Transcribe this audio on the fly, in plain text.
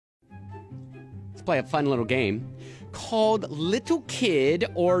Let's play a fun little game called Little Kid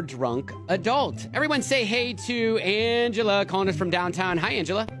or Drunk Adult. Everyone say hey to Angela calling us from downtown. Hi,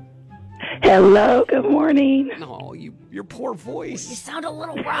 Angela. Hello, good morning. Oh, your poor voice. You sound a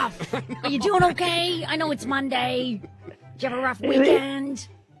little rough. Are you doing okay? I know it's Monday. Did you have a rough weekend?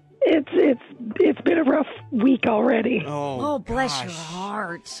 It's been a rough week already. Oh, bless your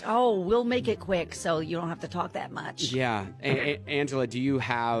heart. Oh, we'll make it quick so you don't have to talk that much. Yeah, Angela, do you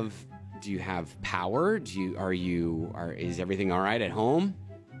have power? Is everything all right at home?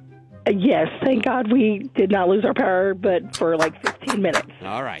 Yes, thank God we did not lose our power, but for like 15 minutes.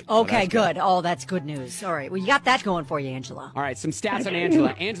 All right. Okay, good. Oh, that's good news. All right. Well, you got that going for you, Angela. All right, some stats on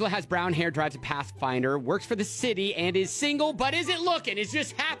Angela. Angela has brown hair, drives a Pathfinder, works for the city, and is single, but isn't looking. Is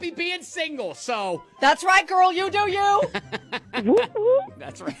just happy being single, so... That's right, girl. You do you.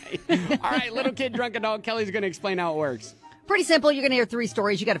 That's right. All right, little kid, drunk adult. Kelly's going to explain how it works. Pretty simple. You're going to hear 3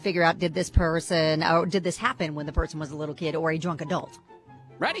 stories. You got to figure out, did this happen when the person was a little kid or a drunk adult?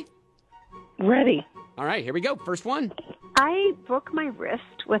 Ready? Ready. All right, here we go. First one. I broke my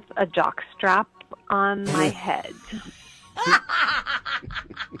wrist with a jock strap on my head.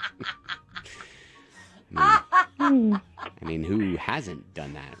 I mean, who hasn't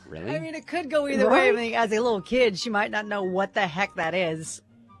done that, really? I mean, it could go either way. I mean, as a little kid, she might not know what the heck that is.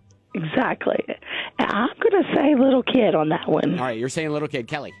 Exactly. I'm going to say little kid on that one. All right, you're saying little kid.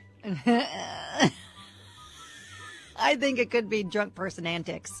 Kelly. I think it could be drunk person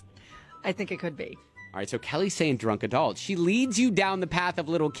antics. I think it could be. All right, so Kelly's saying drunk adult. She leads you down the path of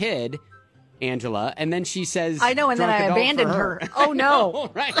little kid, Angela, and then she says I know, and then I abandoned her. Oh,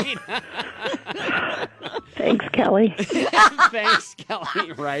 no. Right. Thanks, Kelly. Thanks,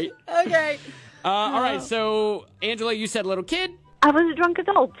 Kelly, right? Okay. All right, so, Angela, you said little kid? I was a drunk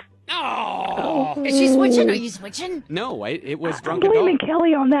adult. Oh! Is she switching? Are you switching? No, it was I'm drunk blaming adult.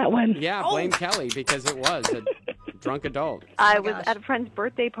 Kelly on that one. Yeah, blame Kelly because it was a drunk adult. I was at a friend's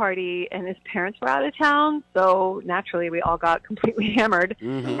birthday party, and his parents were out of town, so naturally we all got completely hammered.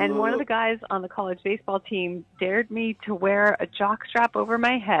 Mm-hmm. And one of the guys on the college baseball team dared me to wear a jock strap over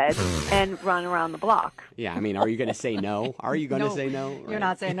my head and run around the block. Yeah, I mean, are you going to say no? Are you going to say no? You're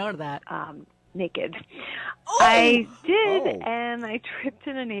not saying no to that. Naked. Oh! I did, and I tripped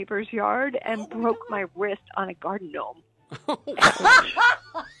in a neighbor's yard and broke my wrist on a garden gnome.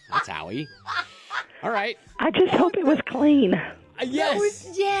 That's Howie. All right. I just hope it was clean. Yes.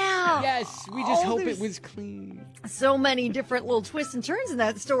 Yeah. Yes, we just hope it there's was clean. so many different little twists and turns in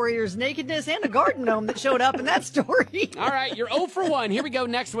that story. There's nakedness and a garden gnome that showed up in that story. All right, you're 0 for 1. Here we go.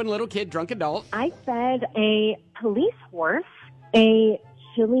 Next one, little kid, drunk adult. I fed a police horse a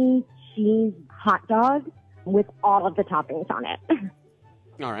chili cheese hot dog with all of the toppings on it.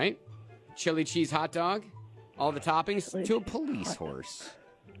 All right. Chili cheese hot dog. All the toppings to a police horse.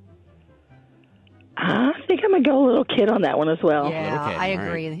 I think I'm going to go little kid on that one as well. Yeah, Little kid, I all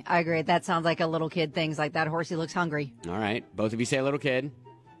agree. right. I agree. That sounds like a little kid things like that horsey looks hungry. All right. Both of you say little kid.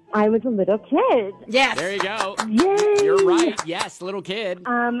 I was a little kid. Yes. There you go. Yay! You're right. Yes, little kid.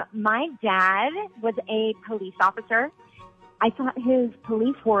 My dad was a police officer. I thought his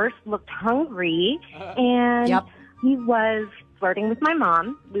police horse looked hungry, and Yep. he was flirting with my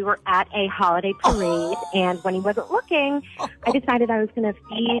mom. We were at a holiday parade, and when he wasn't looking, I decided I was going to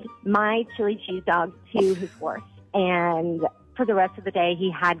feed my chili cheese dog to his horse. And for the rest of the day, he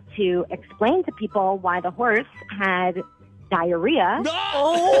had to explain to people why the horse had diarrhea.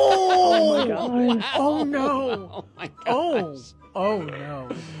 Oh, my gosh. Wow. Oh, no. Oh, my gosh. Oh no.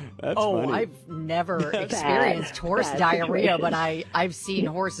 That's Oh, funny. I've never experienced horse bad diarrhea, situation. but I've seen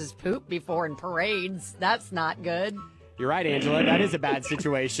horses poop before in parades. That's not good. You're right, Angela. That is a bad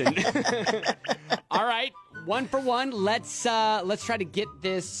situation. All right, 1 for 1. Let's try to get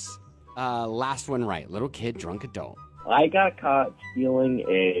this last one right. Little kid, drunk adult. I got caught stealing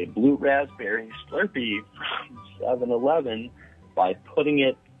a blue raspberry Slurpee from 7-Eleven by putting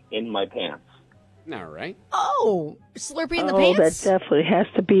it in my pants. All right. Oh, Slurpee in the Oh, that pants? definitely has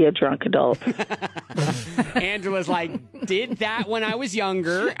to be a drunk adult. Angela's like, did that when I was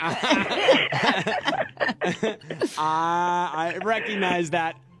younger. I recognize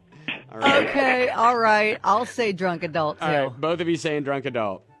that. All right. Okay, all right. I'll say drunk adult too. All right, both of you saying drunk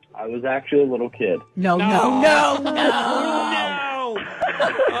adult. I was actually a little kid. No. No!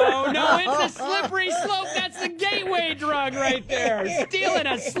 Oh, no, it's a slippery slope. That's the gateway drug right there. Stealing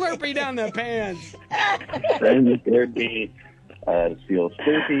a Slurpee down the pants. Friends dared me to steal a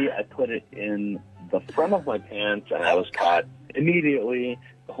Slurpee. I put it in the front of my pants, and I was caught immediately.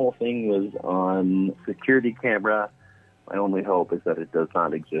 The whole thing was on security camera. My only hope is that it does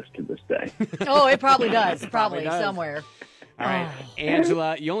not exist to this day. Oh, it probably does. Probably does. somewhere. All right,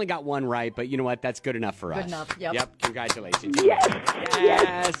 Angela, you only got one right, but you know what? That's good enough for us. Good enough, yep. Yep, congratulations.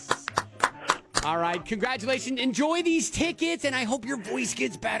 Yes. All right, congratulations. Enjoy these tickets, and I hope your voice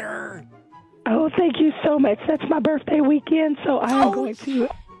gets better. Oh, thank you so much. That's my birthday weekend, so I'm going to.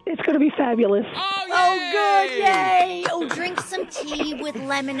 It's going to be fabulous. Oh, yay! Oh, good. Yay. Oh, drink some tea with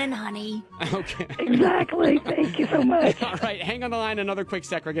lemon and honey. Okay. Exactly. Thank you so much. All right, hang on the line another quick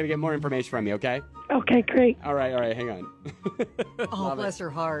sec. We're going to get more information from you, okay? Okay, great. All right, hang on. Oh, bless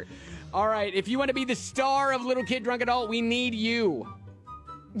her heart. All right, if you want to be the star of Little Kid Drunk Adult, we need you.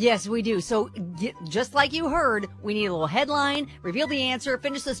 Yes, we do. So just like you heard, we need a little headline, reveal the answer,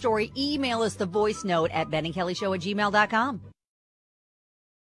 finish the story, email us the voice note at benandkellyshow@gmail.com.